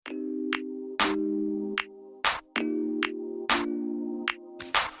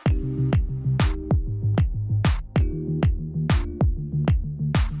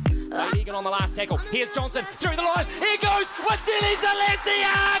broken on the last tackle. Here's Johnson through the line. Here goes Watili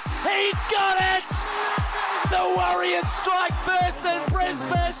Celestiak. He's got it. The Warriors strike first in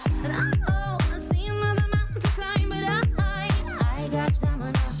Brisbane.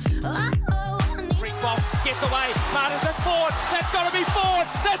 Reece Walsh gets away. Martin's at Ford. That's got to be Ford.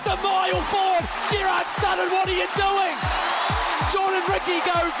 That's a mile Ford. Gerard Sutton, what are you doing? Jordan Ricky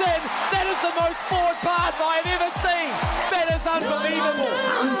goes in. That is the most forward pass I have ever seen. That is unbelievable.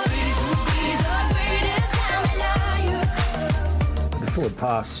 The forward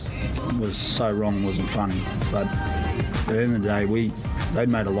pass was so wrong, wasn't funny. But at the end of the day, they'd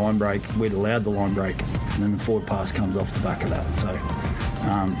made a line break. We'd allowed the line break, and then the forward pass comes off the back of that. So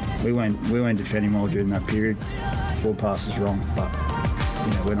we weren't defending well during that period. Forward pass is wrong, but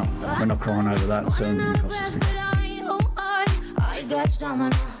we're not crying over that. So it didn't cost us things.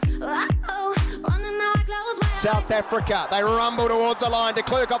 South Africa, they rumble towards the line to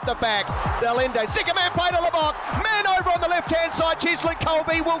Clerk off the back. Delende, second man play to Lebok. Man over on the left-hand side, Chesley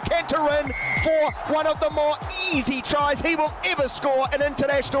Colby will canter in for one of the more easy tries he will ever score in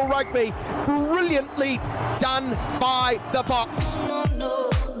international rugby. Brilliantly done by the Boks. No,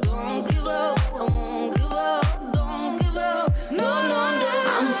 don't give up, don't give up, don't give up. No,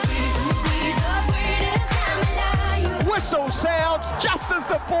 I'm free to be the greatest I'm alive. Whistle sounds just as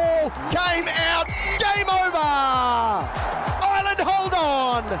the ball came out. Game over. Ireland hold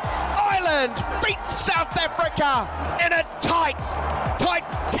on. Ireland beat South Africa in a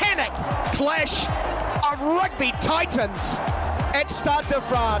titanic clash of rugby titans at Stade de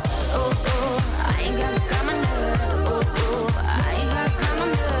France. I got stamina. I got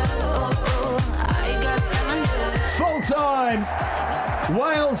stamina. I got stamina. Full time.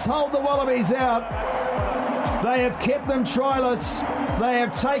 Wales hold the Wallabies out. They have kept them tryless. They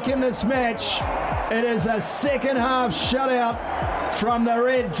have taken this match. It is a second half shutout from the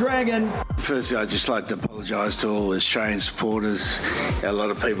Red Dragon. Firstly, I'd just like to apologise to all Australian supporters. A lot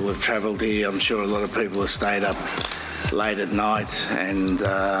of people have travelled here. I'm sure a lot of people have stayed up late at night, and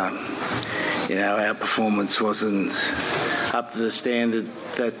our performance wasn't up to the standard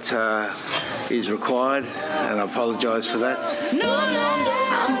that is required, and I apologise for that. No,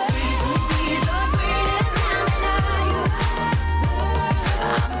 I'm free to be the greatest I'm alive.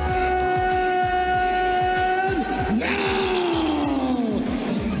 Now,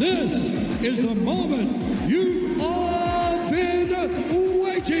 this is the moment you all been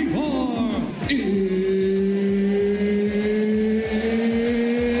waiting for.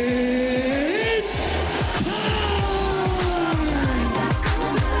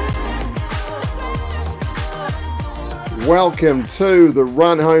 Welcome to the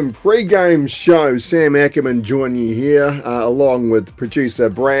Run Home pre-game show. Sam Ackerman joining you here, along with producer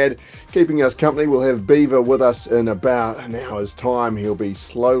Brad. Keeping us company, we'll have Beaver with us in about an hour's time. He'll be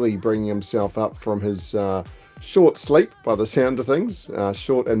slowly bringing himself up from his short sleep, by the sound of things.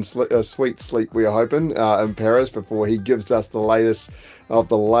 Short and sweet sleep, we are hoping, in Paris, before he gives us the latest of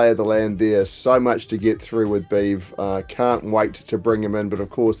the lay of the land there. So much to get through with Beav. Can't wait to bring him in. But of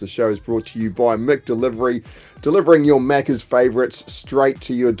course, the show is brought to you by Mick Delivery, delivering your Macca's favourites straight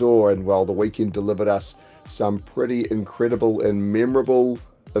to your door. And well, the weekend delivered us some pretty incredible and memorable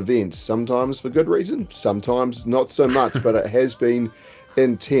events. Sometimes for good reason, sometimes not so much, but it has been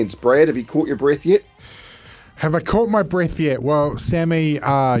intense. Brad, have you caught your breath yet? Have I caught my breath yet? Well, Sammy,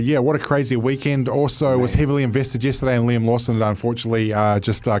 what a crazy weekend. Also was heavily invested yesterday in Liam Lawson, unfortunately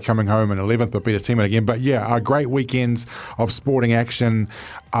just coming home in 11th, but beat his teammate again. But yeah, a great weekend of sporting action,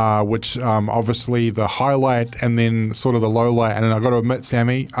 which obviously the highlight and then sort of the low light. And I've got to admit,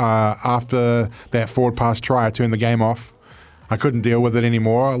 Sammy, after that forward pass try, I turned the game off. I couldn't deal with it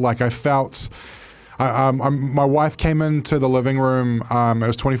anymore. Like I felt... my wife came into the living room. It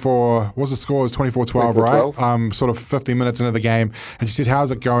was 24. What was the score? It was 24-12, right? Sort of 15 minutes into the game, and she said, "How's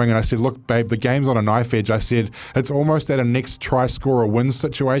it going?" And I said, "Look, babe, the game's on a knife edge." I said, "It's almost at a next try, score, or win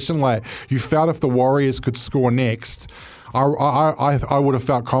situation. Like you felt if the Warriors could score next." I would have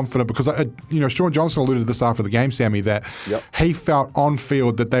felt confident because, Sean Johnson alluded to this after the game, Sammy, that he felt on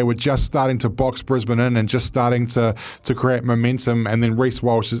field that they were just starting to box Brisbane in and just starting to create momentum. And then Reece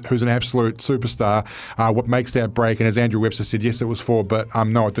Walsh, who's an absolute superstar, what makes that break. And as Andrew Webster said, yes, it was 4, but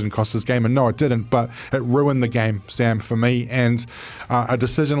no, it didn't cost us game. And no, it didn't, but it ruined the game, Sam, for me. And a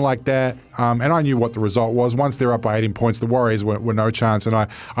decision like that, and I knew what the result was. Once they're up by 18 points, the Warriors were no chance. And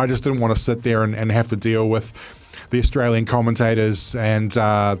I just didn't want to sit there and have to deal with the Australian commentators and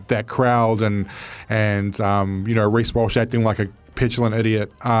that crowd and Reece Walsh acting like a petulant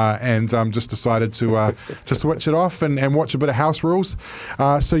idiot, and just decided to switch it off and watch a bit of House Rules.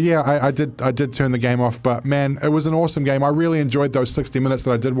 So yeah, I did turn the game off, but man, it was an awesome game. I really enjoyed those 60 minutes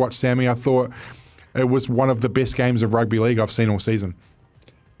that I did watch, Sammy. I thought it was one of the best games of rugby league I've seen all season.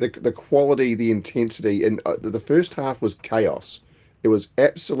 The quality, the intensity, and the first half was chaos. It was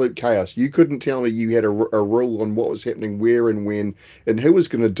absolute chaos. You couldn't tell me you had a rule on what was happening where and when and who was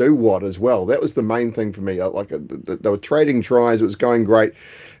going to do what as well. That was the main thing for me. They were trading tries. It was going great.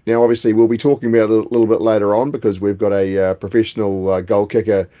 Now, obviously, we'll be talking about it a little bit later on because we've got a professional goal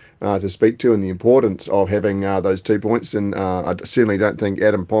kicker to speak to and the importance of having those 2 points. And I certainly don't think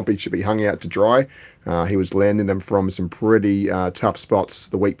Adam Pompey should be hung out to dry. He was landing them from some pretty tough spots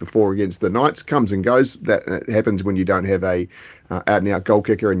the week before against the Knights. Comes and goes. That happens when you don't have a out-and-out goal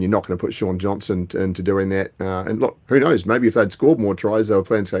kicker, and you're not going to put Sean Johnson into doing that. And look, who knows? Maybe if they'd scored more tries, they were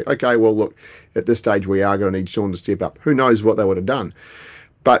planning to say, okay, well, look, at this stage we are going to need Sean to step up. Who knows what they would have done?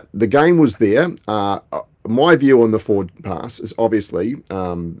 But the game was there. My view on the forward pass is obviously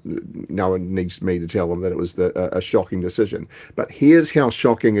no one needs me to tell them that it was a shocking decision. But here's how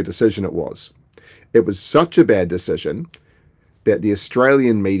shocking a decision it was. It was such a bad decision that the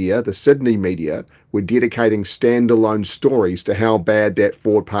Australian media, the Sydney media, were dedicating standalone stories to how bad that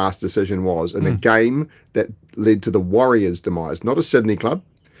forward pass decision was in a game that led to the Warriors' demise, not a Sydney club.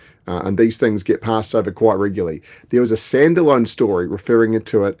 And these things get passed over quite regularly. There was a standalone story referring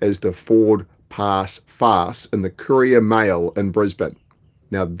to it as the forward pass farce in the Courier Mail in Brisbane.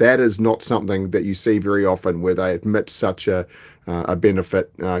 Now, that is not something that you see very often where they admit such a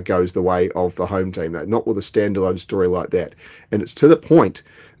benefit goes the way of the home team. Not with a standalone story like that. And it's to the point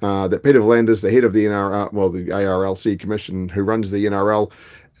that Peter V'landers, the head of the NRL, well, the ARLC Commission who runs the NRL,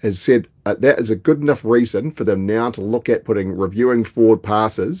 has said that is a good enough reason for them now to look at reviewing forward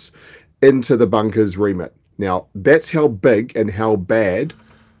passes into the bunkers remit. Now, that's how big and how bad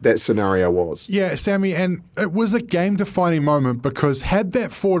that scenario was. Yeah, Sammy, and it was a game-defining moment because had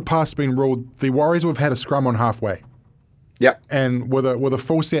that forward pass been ruled, the Warriors would have had a scrum on halfway. Yep. And with a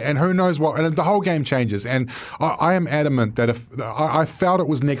full set, and who knows what, and the whole game changes. And I am adamant that if I felt it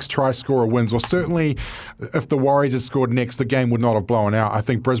was next try scorer wins, or certainly if the Warriors had scored next, the game would not have blown out. I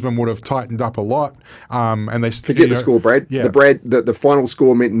think Brisbane would have tightened up a lot. And they forget the score, Brad. Yeah. The final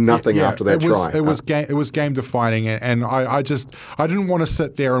score meant nothing after that try. It was game defining, and I didn't want to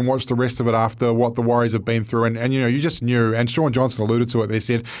sit there and watch the rest of it after what the Warriors have been through. And you just knew, and Sean Johnson alluded to it. They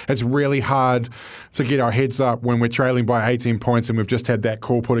said it's really hard to get our heads up when we're trailing by 18 points and we've just had that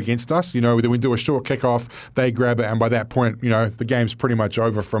call put against us. Then we do a short kickoff, they grab it, and by that point, the game's pretty much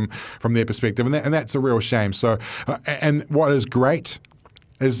over from their perspective, and that's a real shame. So, and what is great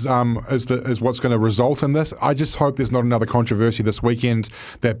is what's going to result in this. I just hope there's not another controversy this weekend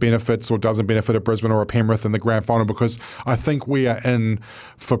that benefits or doesn't benefit a Brisbane or a Penrith in the grand final, because I think we are in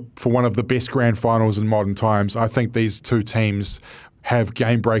for one of the best grand finals in modern times. I think these two teams have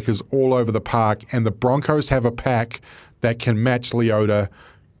game breakers all over the park, and the Broncos have a pack that can match Leota,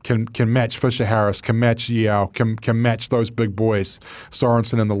 can match Fisher Harris, can match Yao, can match those big boys,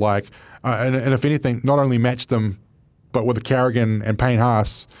 Sorensen and the like. And if anything, not only match them, but with Carrigan and Payne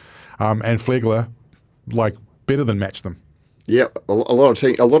Haas and Flegler, better than match them. Yeah, a lot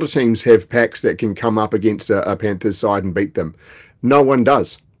of teams have packs that can come up against a Panthers side and beat them. No one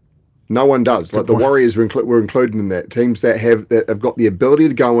does. No one does. The Warriors were included in that. Teams that have got the ability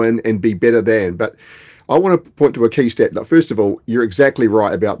to go in and be better than. But I want to point to a key stat. Now, first of all, you're exactly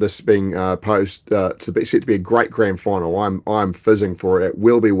right about this being set to be a great grand final. I'm fizzing for it. It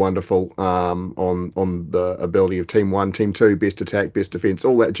will be wonderful on the ability of Team 1, Team 2, best attack, best defence,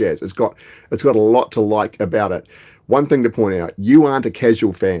 all that jazz. It's got a lot to like about it. One thing to point out, you aren't a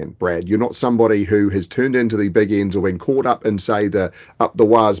casual fan, Brad. You're not somebody who has turned into the big ends or been caught up in, say, the Up the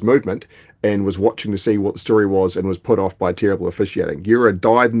Waz movement and was watching to see what the story was and was put off by terrible officiating. You're a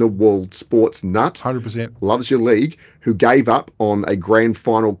dyed-in-the-wool sports nut. 100%. Loves your league, who gave up on a grand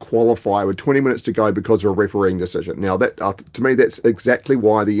final qualifier with 20 minutes to go because of a refereeing decision. Now, that to me, that's exactly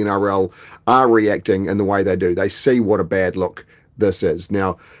why the NRL are reacting in the way they do. They see what a bad look this is.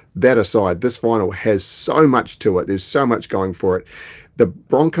 Now, that aside, this final has so much to it. There's so much going for it. The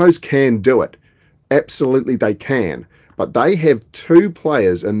Broncos can do it. Absolutely, they can. But they have two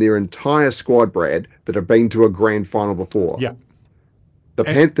players in their entire squad, Brad, that have been to a grand final before. Yeah. The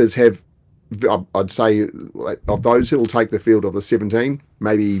Panthers have, I'd say, of those who will take the field of the 17,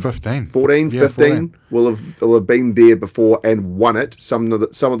 maybe 15. 14, yeah, 15 will have been there before and won it. Some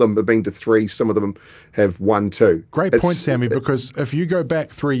of them have been to 3, some of them have won 2. Great point, Sammy, because if you go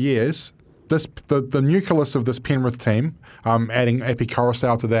back 3 years, the nucleus of this Penrith team, adding Api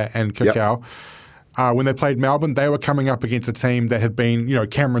Coruscant to that and Kakao, when they played Melbourne, they were coming up against a team that had been,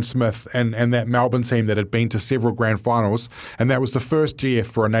 Cameron Smith and that Melbourne team that had been to several grand finals. And that was the first GF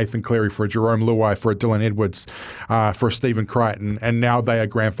for a Nathan Cleary, for a Jerome Luai, for a Dylan Edwards, for a Stephen Crichton. And now they are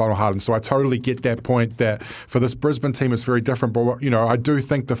grand final hardened. So I totally get that point that for this Brisbane team, it's very different. But, I do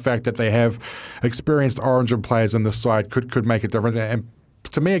think the fact that they have experienced Origin players in this side could make a difference. And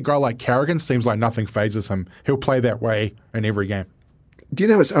to me, a guy like Carrigan seems like nothing phases him. He'll play that way in every game. Do you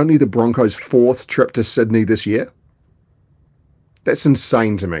know it's only the Broncos' 4th trip to Sydney this year? That's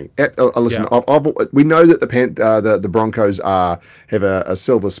insane to me. Listen, yeah. We know that the Broncos have a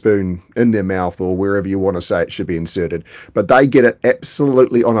silver spoon in their mouth, or wherever you want to say it should be inserted, but they get it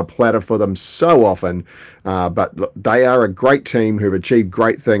absolutely on a platter for them so often. But they are a great team who've achieved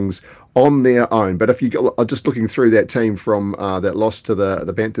great things on their own. But if you go, just looking through that team from that loss to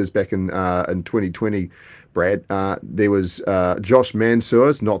the Panthers back in 2020. Brad, there was Josh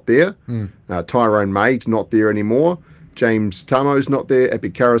Mansour's not there. Tyrone Maid's not there anymore. James Tamo's not there. Epi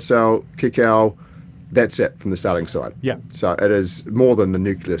Carousel, Kikau. That's it from the starting side. Yeah. So it is more than the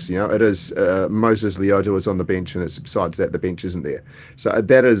nucleus. It is Moses Leota is on the bench, and besides that, the bench isn't there. So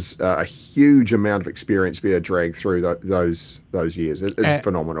that is a huge amount of experience being dragged through those years. It's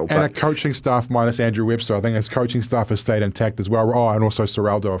phenomenal. And a coaching staff minus Andrew Webster. I think his coaching staff has stayed intact as well. Oh, and also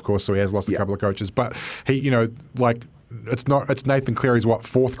Sorreldo, of course. So he has lost a couple of coaches, but he, it's Nathan Cleary's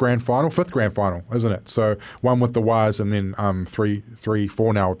fifth grand final, isn't it? So one with the Wires, and then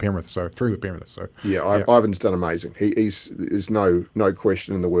 4 now with Penrith. So 3 with Penrith. So Ivan's done amazing. There's no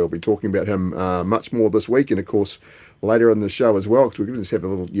question in the world. We're talking about him much more this week, and of course later in the show as well, because we're going to just have a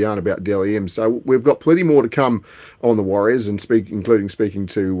little yarn about Dally M. So we've got plenty more to come on the Warriors, and including speaking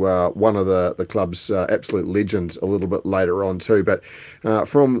to one of the club's absolute legends a little bit later on too. But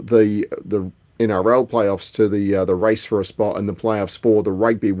from the NRL playoffs to the race for a spot in the playoffs for the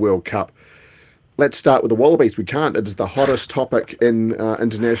Rugby World Cup. Let's start with the Wallabies. We can't. It is the hottest topic in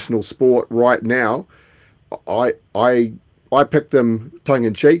international sport right now. I picked them tongue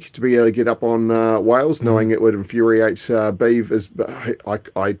in cheek to be able to get up on Wales, knowing it would infuriate Beav.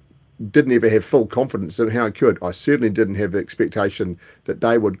 I didn't ever have full confidence in how it could. I certainly didn't have the expectation that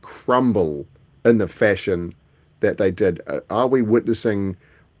they would crumble in the fashion that they did. Are we witnessing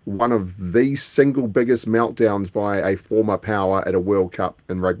one of the single biggest meltdowns by a former power at a World Cup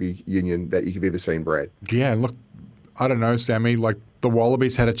in rugby union that you've ever seen, Brad? Yeah, look, I don't know, Sammy. Like, the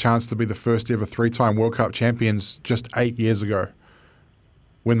Wallabies had a chance to be the first ever 3-time World Cup champions just 8 years ago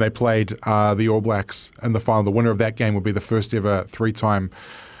when they played the All Blacks in the final. The winner of that game would be the first ever 3-time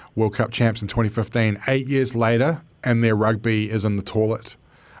World Cup champs in 2015. 8 years later, and their rugby is in the toilet.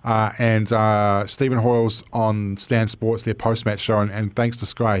 And Stephen Hoyle's on Stan Sports, their post-match show, and thanks to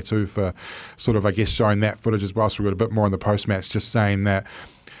Sky too for sort of, I guess, showing that footage as well. So we've got a bit more on the post-match, just saying that,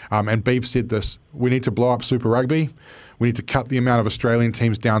 and Beef said this, we need to blow up Super Rugby. We need to cut the amount of Australian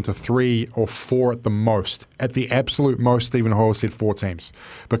teams down to 3 or 4 at the most. At the absolute most, Stephen Hoyle said 4 teams,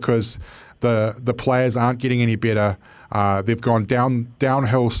 because the players aren't getting any better. They've gone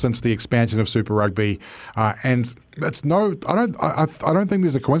downhill since the expansion of Super Rugby, and it's I don't think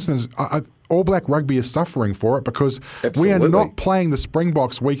there's a coincidence. All Black rugby is suffering for it because we are not playing the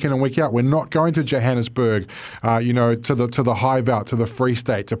Springboks week in and week out. We're not going to Johannesburg, to the Hive Out, to the Free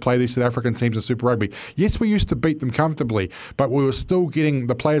State to play these South African teams in Super Rugby. Yes, we used to beat them comfortably, but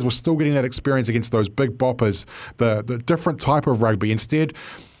the players were still getting that experience against those big boppers, the different type of rugby. Instead,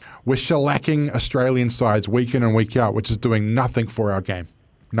 we're shellacking Australian sides week in and week out, which is doing nothing for our game.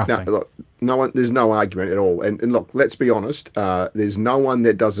 Nothing. No, look, there's no argument at all. And look, let's be honest. There's no one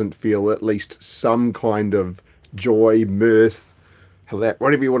that doesn't feel at least some kind of joy, mirth,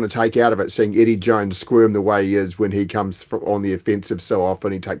 whatever you want to take out of it, seeing Eddie Jones squirm the way he is when he comes on the offensive so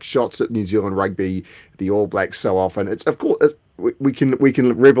often. He takes shots at New Zealand rugby, the All Blacks so often. It's, of course, we can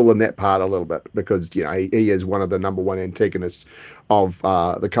revel in that part a little bit because he is one of the number one antagonists of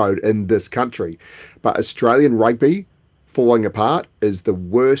the code in this country. But Australian rugby falling apart is the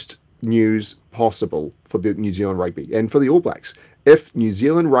worst news possible for the New Zealand rugby and for the All Blacks. If New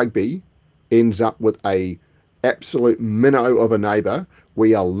Zealand rugby ends up with a absolute minnow of a neighbour,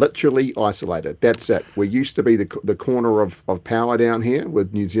 we are literally isolated. That's it. We used to be the corner of power down here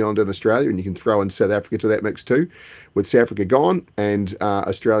with New Zealand and Australia, and you can throw in South Africa to that mix too. With South Africa gone and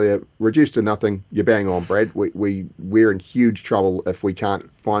Australia reduced to nothing, you're bang on, Brad. We're in huge trouble if we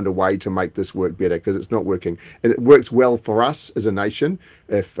can't find a way to make this work better because it's not working. And it works well for us as a nation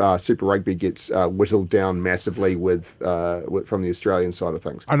if Super Rugby gets whittled down massively from the Australian side of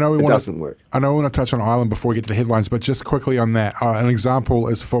things. It doesn't work. I know we want to touch on Ireland before we get to the headlines, but just quickly on that, an example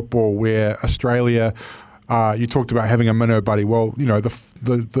is football where Australia You talked about having a minnow buddy. Well,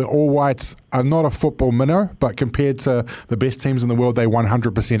 the All Whites are not a football minnow, but compared to the best teams in the world, they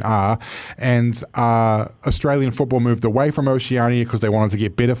 100% are. And Australian football moved away from Oceania because they wanted to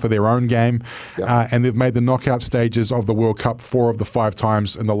get better for their own game. And they've made the knockout stages of the World Cup 4 of the 5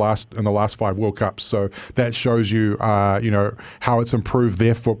 times in the last 5 World Cups. So that shows you, how it's improved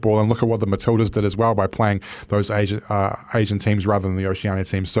their football. And look at what the Matildas did as well by playing those Asian teams rather than the Oceania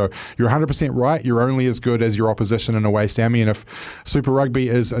teams. So you're 100% right. You're only as good as your opposition in a way, Sammy. And if Super Rugby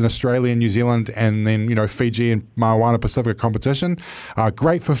is an Australia, New Zealand, and then Fiji and Moana Pacifica competition,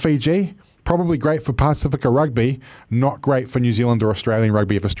 great for Fiji. Probably great for Pacifica Rugby, not great for New Zealand or Australian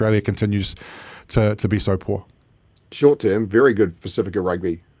rugby if Australia continues to be so poor. Short term, very good for Pacifica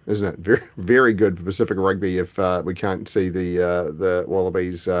Rugby, isn't it? Very, very good for Pacifica Rugby if we can't see the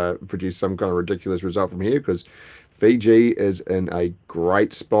Wallabies produce some kind of ridiculous result from here, because Fiji is in a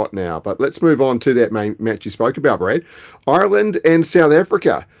great spot now. But let's move on to that main match you spoke about, Brad. Ireland and South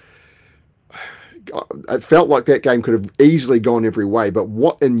Africa. It felt like that game could have easily gone every way, but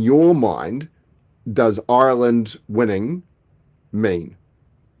what in your mind does Ireland winning mean?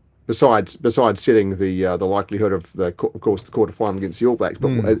 Besides setting the likelihood of course the quarterfinal against the All Blacks,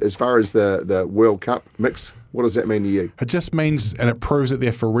 but as far as the World Cup mix, what does that mean to you? It just means, and it proves that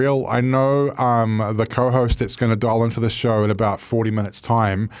they're for real. I know the co-host that's going to dial into the show in about 40 minutes'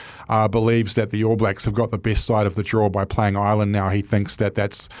 time believes that the All Blacks have got the best side of the draw by playing Ireland now. He thinks that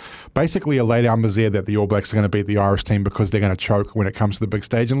that's basically a lay down misère that the All Blacks are going to beat the Irish team because they're going to choke when it comes to the big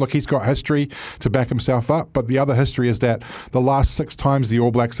stage. And look, he's got history to back himself up, but the other history is that the last 6 times the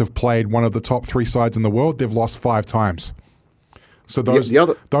All Blacks have played one of the top 3 sides in the world, they've lost 5 times. So the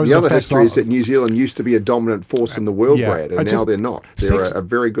other history is that New Zealand used to be a dominant force in the world, Brad, and now they're not. They're a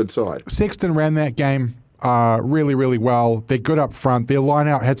very good side. Sexton ran that game really, really well. They're good up front. Their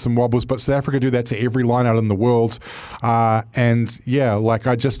line-out had some wobbles, but South Africa do that to every line-out in the world. And yeah, like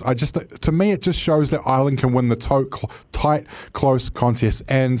I just, to me, it just shows that Ireland can win the tight, close contest.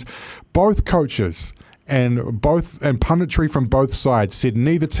 And both coaches and punditry from both sides said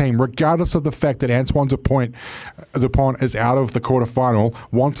neither team, regardless of the fact that Antoine Dupont is out of the quarterfinal,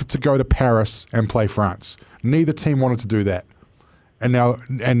 wanted to go to Paris and play France. Neither team wanted to do that. And now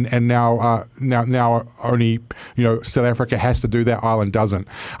only South Africa has to do that. Ireland doesn't.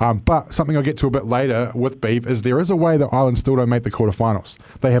 But something I'll get to a bit later with Beef is there is a way that Ireland still don't make the quarterfinals.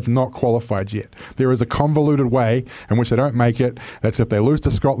 They have not qualified yet. There is a convoluted way in which they don't make it. That's if they lose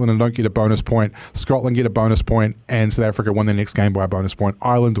to Scotland and don't get a bonus point. Scotland get a bonus point, and South Africa win their next game by a bonus point.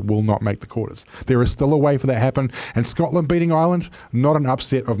 Ireland will not make the quarters. There is still a way for that to happen. And Scotland beating Ireland, not an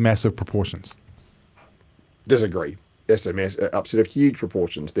upset of massive proportions. Disagree. That's a upset of huge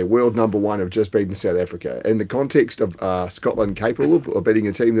proportions. They're world number 1, have just beaten South Africa. In the context of Scotland capable of beating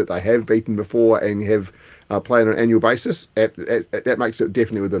a team that they have beaten before and have played on an annual basis, that makes it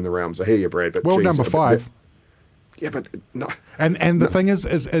definitely within the realms. I hear you, Brad. But world number 5. Yeah, but no. And the thing is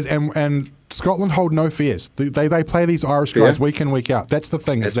Scotland hold no fears. They play these Irish guys week in, week out. That's the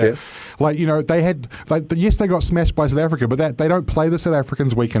thing. That's is that, yes, they got smashed by South Africa, but they don't play the South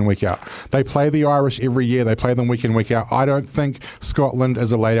Africans week in, week out. They play the Irish every year. They play them week in, week out. I don't think Scotland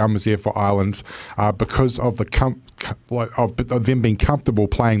is a lay-down misère for Ireland because of of them being comfortable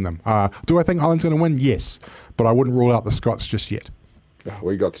playing them. Do I think Ireland's going to win? Yes, but I wouldn't rule out the Scots just yet.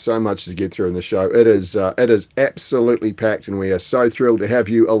 We got so much to get through in the show. It is absolutely packed, and we are so thrilled to have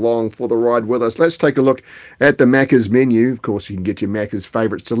you along for the ride with us. Let's take a look at the Macca's menu. Of course, you can get your Macca's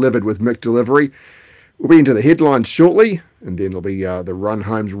favourites delivered with Mick Delivery. We'll be into the headlines shortly, and then there'll be the Run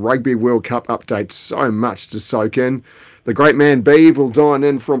Home's Rugby World Cup update. So much to soak in. The great man Beav will dine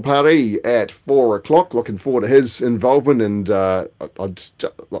in from Paris at 4 o'clock. Looking forward to his involvement, and I just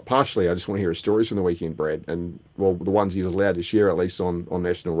want to hear his stories from the weekend, Brad, and well, the ones he's allowed to share at least on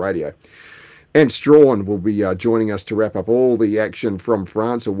national radio. And Strawn will be joining us to wrap up all the action from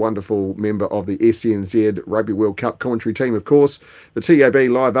France, a wonderful member of the SNZ Rugby World Cup commentary team, of course. The TAB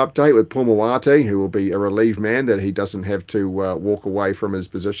live update with Paul Moate, who will be a relieved man that he doesn't have to walk away from his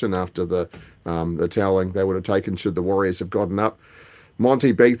position after the toweling they would have taken should the Warriors have gotten up.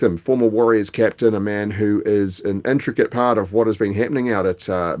 Monty Beetham, former Warriors captain, a man who is an intricate part of what has been happening out at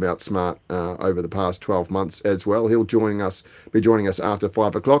Mount Smart over the past 12 months as well. He'll be joining us after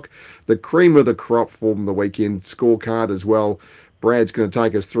 5 o'clock. The cream of the crop from the weekend scorecard as well. Brad's going to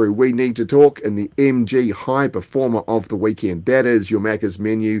take us through We Need to Talk and the MG High Performer of the weekend. That is your Macca's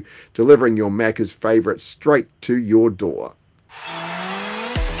menu, delivering your Macca's favourites straight to your door.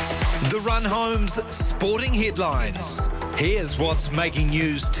 The Run Home's sporting headlines. Here's what's making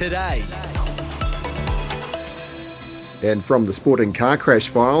news today. And from the sporting car crash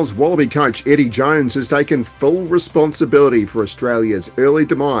files, Wallaby coach Eddie Jones has taken full responsibility for Australia's early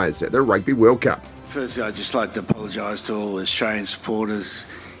demise at the Rugby World Cup. Firstly, I'd just like to apologise to all Australian supporters.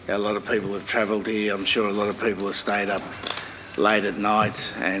 A lot of people have travelled here. I'm sure a lot of people have stayed up late at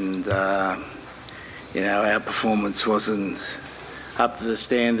night, and our performance wasn't up to the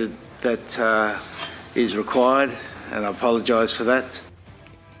standard that is required, and I apologise for that.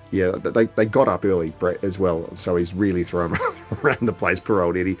 Yeah, they got up early, Brett, as well, so he's really thrown around the place, poor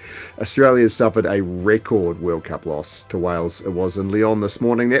old Eddie. Australia suffered a record World Cup loss to Wales. It was in Lyon this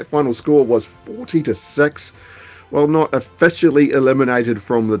morning. That final score was 40-6. While not officially eliminated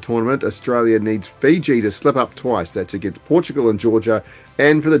from the tournament, Australia needs Fiji to slip up twice. That's against Portugal and Georgia,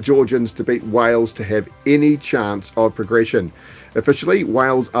 and for the Georgians to beat Wales to have any chance of progression. Officially,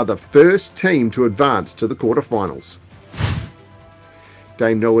 Wales are the first team to advance to the quarterfinals.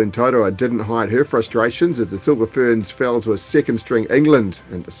 Dame Noeline Taurua didn't hide her frustrations as the Silver Ferns fell to a second-string England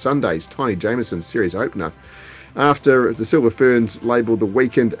in Sunday's Tiny Jameson series opener. After the Silver Ferns labelled the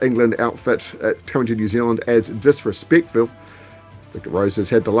weakened England outfit coming to New Zealand as disrespectful, the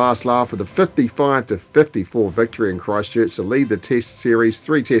Roses had the last laugh with a 55-54 victory in Christchurch to lead the Test series.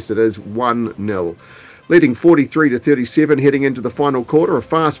 3 tests it is, 1-0. Leading 43-37 heading into the final quarter, a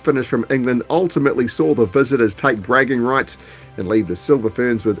fast finish from England ultimately saw the visitors take bragging rights and leave the Silver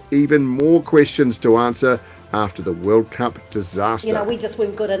Ferns with even more questions to answer after the World Cup disaster. We just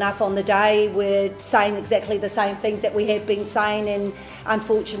weren't good enough on the day. We're saying exactly the same things that we have been saying, and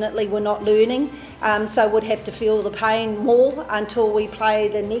unfortunately we're not learning. So we'd have to feel the pain more until we play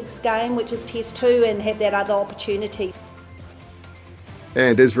the next game, which is Test 2, and have that other opportunity.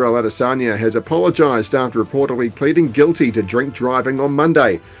 And Israel Adesanya has apologised after reportedly pleading guilty to drink driving on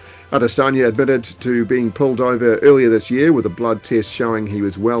Monday. Adesanya admitted to being pulled over earlier this year with a blood test showing he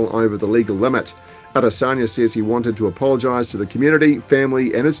was well over the legal limit. Adesanya says he wanted to apologise to the community,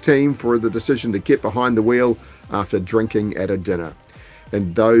 family and his team for the decision to get behind the wheel after drinking at a dinner.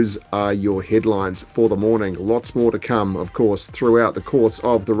 And those are your headlines for the morning. Lots more to come, of course, throughout the course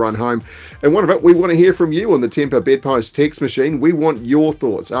of the run home. And one of it, we want to hear from you on the Temper Bedpost text machine. We want your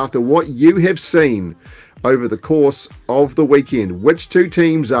thoughts after what you have seen over the course of the weekend. Which 2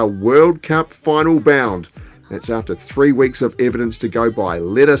 teams are World Cup final bound? That's after 3 weeks of evidence to go by.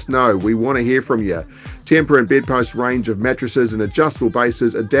 Let us know. We want to hear from you. Temper and Bedpost range of mattresses and adjustable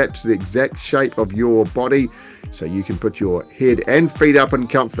bases adapt to the exact shape of your body so you can put your head and feet up in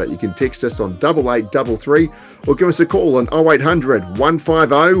comfort. You can text us on 8833 or give us a call on 0800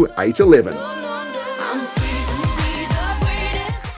 150 811.